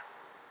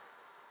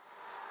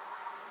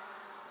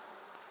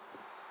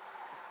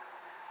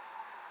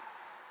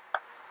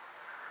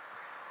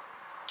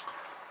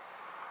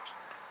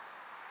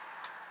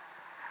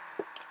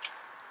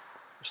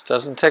 This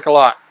doesn't take a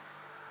lot.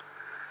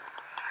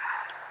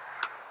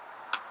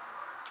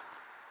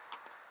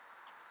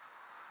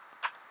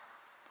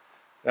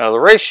 Now the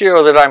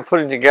ratio that I'm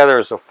putting together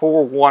is a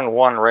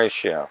 4:1:1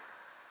 ratio.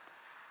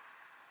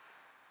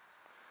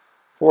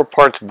 4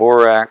 parts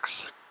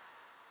borax,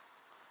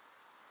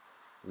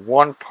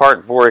 1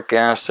 part boric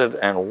acid,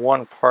 and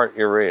 1 part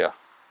urea.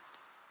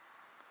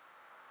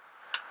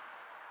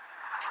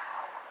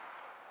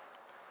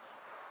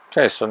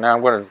 Okay, so now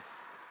I'm going to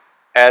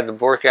add the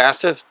boric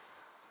acid.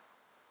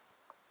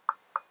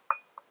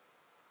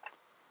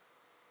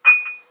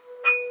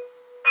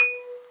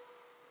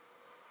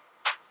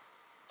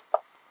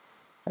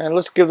 And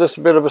let's give this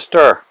a bit of a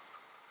stir.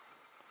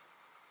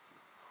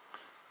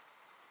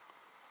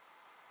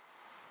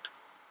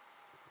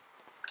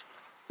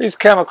 These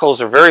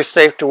chemicals are very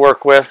safe to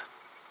work with.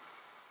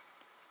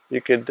 You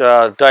could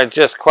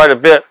digest quite a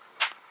bit,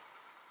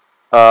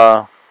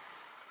 and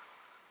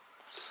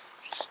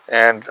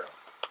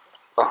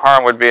the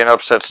harm would be an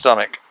upset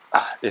stomach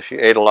if you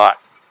ate a lot.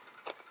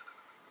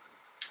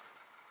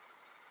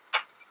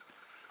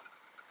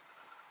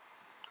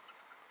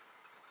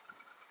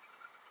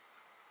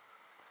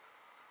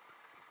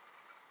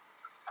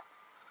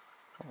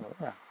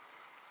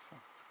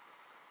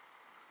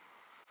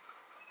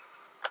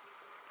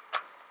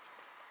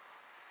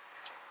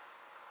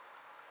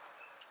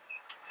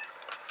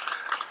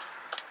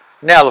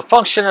 Now the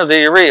function of the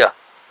urea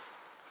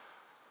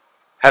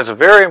has a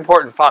very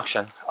important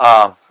function.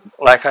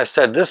 Like I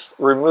said, this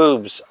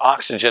removes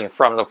oxygen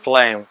from the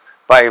flame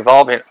by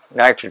evolving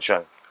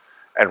nitrogen.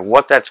 And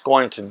what that's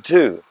going to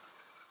do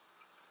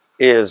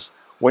is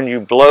when you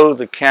blow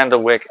the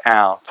candle wick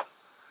out,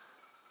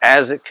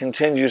 as it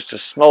continues to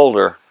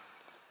smolder,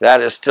 that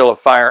is still a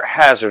fire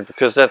hazard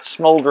because that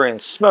smoldering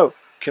smoke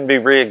can be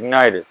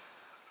reignited.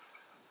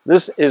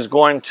 This is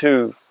going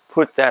to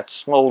put that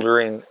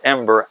smoldering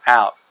ember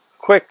out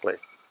quickly.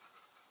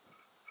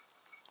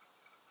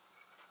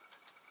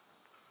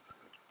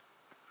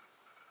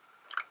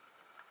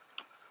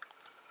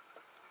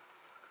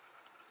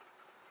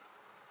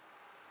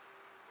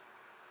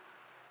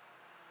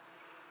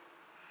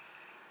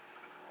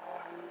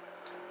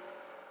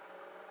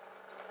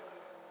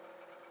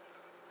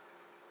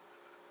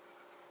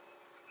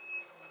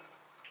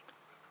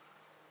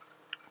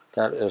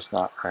 That is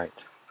not right.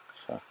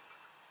 So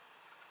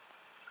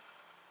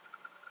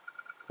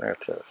there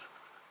it is.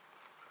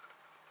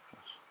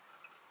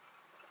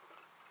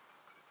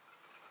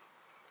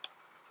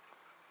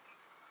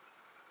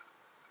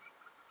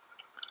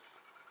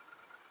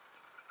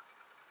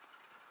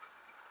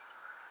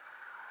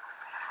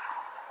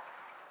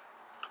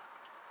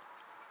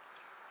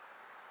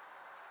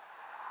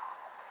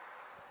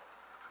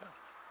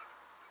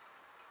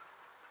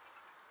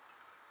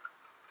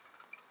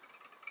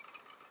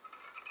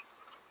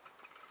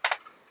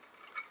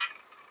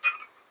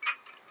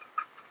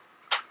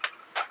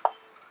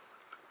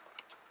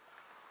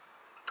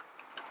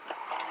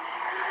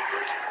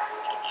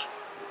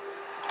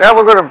 Now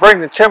we're going to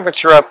bring the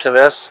temperature up to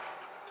this,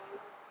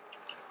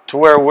 to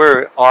where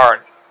we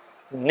are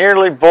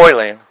nearly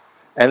boiling,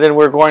 and then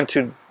we're going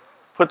to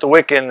put the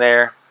wick in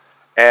there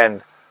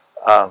and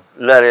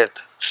let it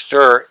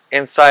stir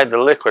inside the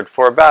liquid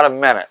for about a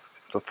minute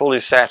to fully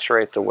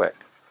saturate the wick.